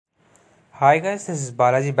Hi guys, this is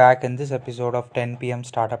Balaji back in this episode of 10 p.m.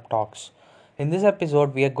 Startup Talks. In this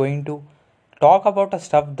episode, we are going to talk about a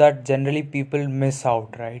stuff that generally people miss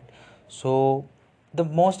out, right? So, the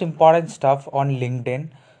most important stuff on LinkedIn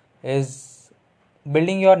is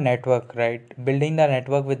building your network, right? Building the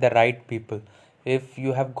network with the right people. If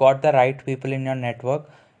you have got the right people in your network,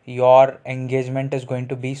 your engagement is going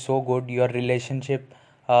to be so good. Your relationships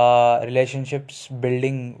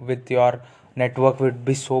building with your network would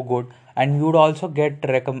be so good, and you'd also get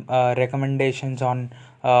recommendations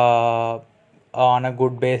uh, on a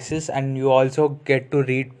good basis, and you also get to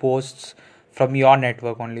read posts from your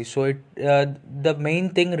network only. So the main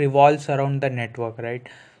thing revolves around the network, right?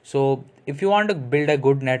 So if you want to build a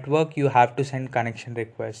good network, you have to send connection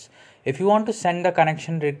requests. If you want to send the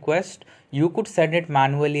connection request, you could send it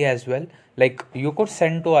manually as well. Like you could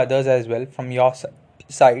send to others as well from your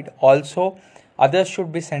side. Also, others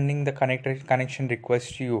should be sending the connected connection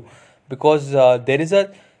request to you, because there is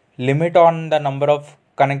a limit on the number of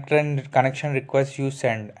connection requests you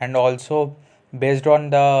send, and also based on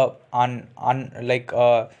the on like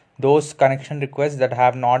those connection requests that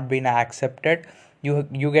have not been accepted,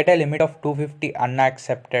 you get a limit of 250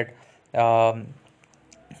 unaccepted um,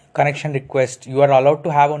 connection request. You are allowed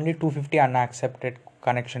to have only 250 unaccepted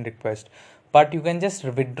connection request, but you can just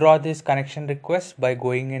withdraw this connection request by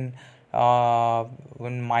going in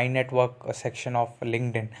my network section of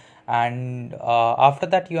LinkedIn. And after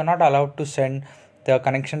that, you are not allowed to send the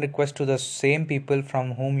connection request to the same people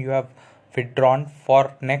from whom you have withdrawn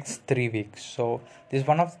for next 3 weeks. So this is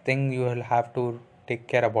one of the thing you will have to take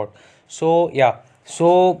care about. So yeah,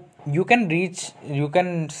 so you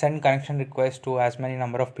can send connection requests to as many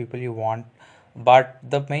number of people you want, but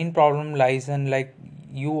the main problem lies in, like,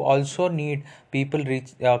 you also need people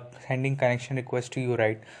sending connection requests to you,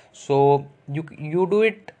 right? So you do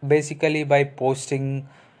it basically by posting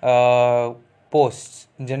uh, posts.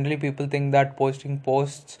 Generally people think that posting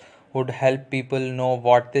posts would help people know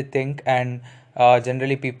what they think, and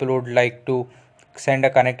generally people would like to send a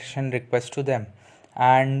connection request to them.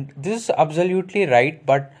 And this is absolutely right,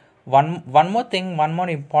 but one more thing, one more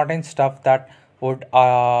important stuff that would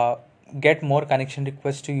get more connection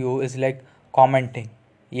requests to you is like commenting.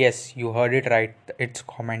 Yes, you heard it right, it's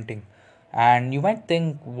commenting. And you might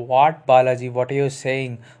think, what, Balaji, what are you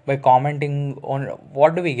saying? By commenting on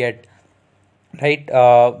what do we get, right?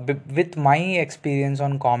 With my experience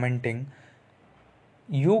on commenting,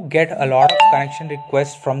 you get a lot of connection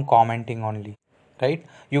requests from commenting only, right?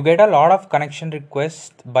 You get a lot of connection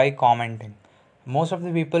requests by commenting. Most of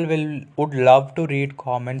the people would love to read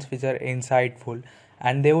comments which are insightful,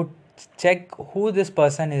 and they would check who this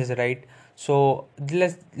person is, right? So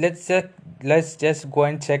let's just go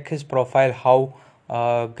and check his profile, how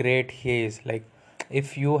great he is. Like,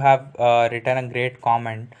 if you have written a great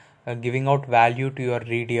comment, giving out value to your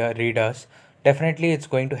readers, definitely it's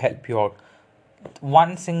going to help you out.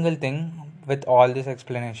 One single thing with all this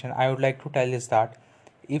explanation I would like to tell is that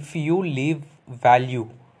if you leave value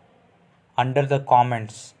under the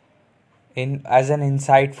comments, in as an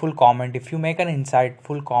insightful comment, if you make an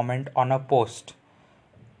insightful comment on a post,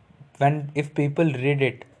 when if people read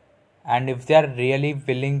it, and if they are really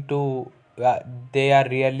willing to they are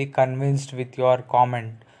really convinced with your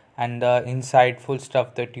comment and the insightful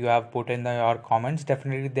stuff that you have put in your comments,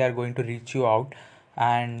 definitely they are going to reach you out.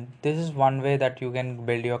 And this is one way that you can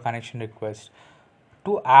build your connection request.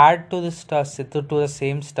 To add to this stuff, to the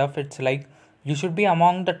same stuff, it's like you should be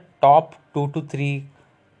among the top 2 to 3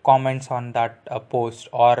 comments on that post,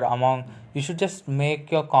 or among, you should just make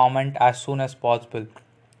your comment as soon as possible.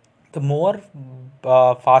 The more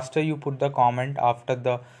faster you put the comment after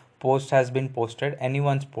the post has been posted,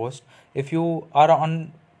 anyone's post, if you are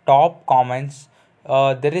on top comments,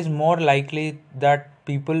 there is more likely that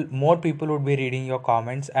more people would be reading your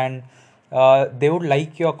comments, and they would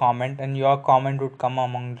like your comment, and your comment would come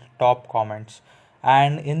among the top comments.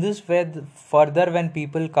 And in this way, further, when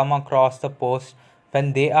people come across the post,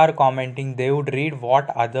 when they are commenting, they would read what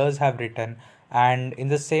others have written, and in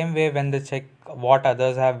the same way, when they check what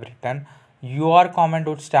others have written, your comment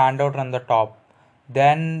would stand out on the top.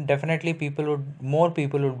 Then definitely more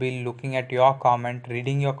people would be looking at your comment,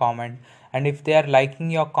 reading your comment, and if they are liking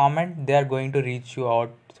your comment, they are going to reach you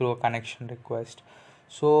out through a connection request.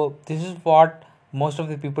 So this is what most of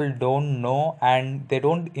the people don't know, and they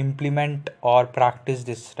don't implement or practice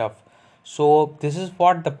this stuff. So this is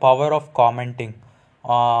what the power of commenting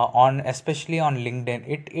on, especially on LinkedIn.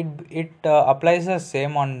 It applies the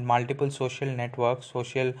same on multiple social networks,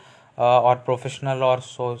 social or professional or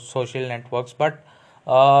social networks, but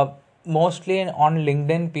uh, mostly on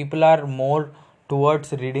LinkedIn, people are more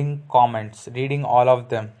towards reading comments, reading all of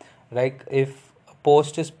them. Like if a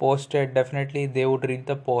post is posted, definitely they would read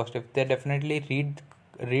the post. If they definitely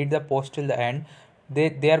read the post till the end,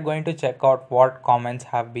 they are going to check out what comments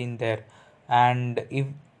have been there. And if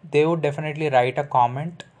they would definitely write a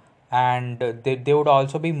comment, and they would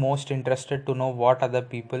also be most interested to know what other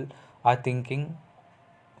people are thinking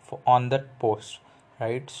on that post,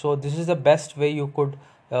 right? So this is the best way you could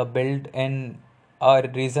build in a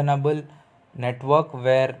reasonable network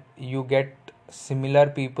where you get similar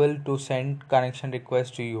people to send connection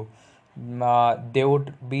requests to you. They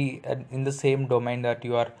would be in the same domain that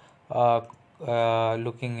you are uh,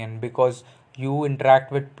 looking in, because you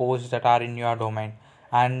interact with posts that are in your domain,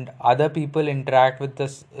 and other people interact with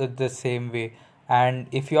this the same way. And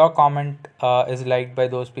if your comment is liked by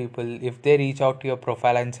those people, if they reach out to your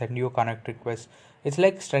profile and send you a connect request, it's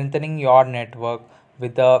like strengthening your network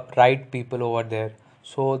with the right people over there.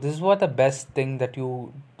 So this is what the best thing that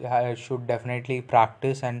you should definitely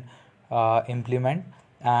practice and implement.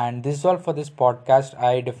 And this is all for this podcast.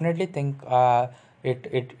 I definitely think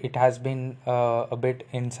it has been a bit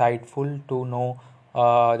insightful to know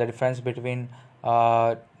the difference between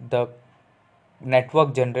the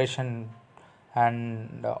network generation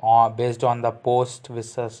and based on the post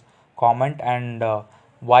versus comment, and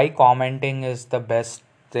why commenting is the best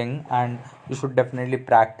thing, and you should definitely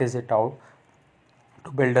practice it out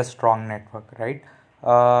to build a strong network, right?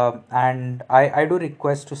 And I do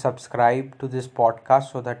request to subscribe to this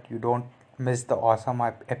podcast so that you don't miss the awesome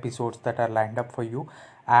episodes that are lined up for you.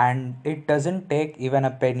 And it doesn't take even a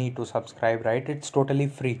penny to subscribe, right? It's totally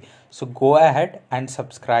free. So go ahead and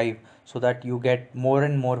subscribe so that you get more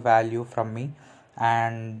and more value from me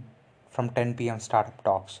and from 10 p.m. Startup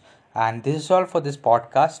Talks. And this is all for this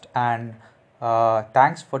podcast. And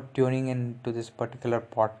thanks for tuning in to this particular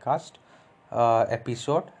podcast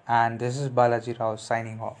episode. And this is Balaji Rao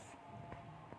signing off.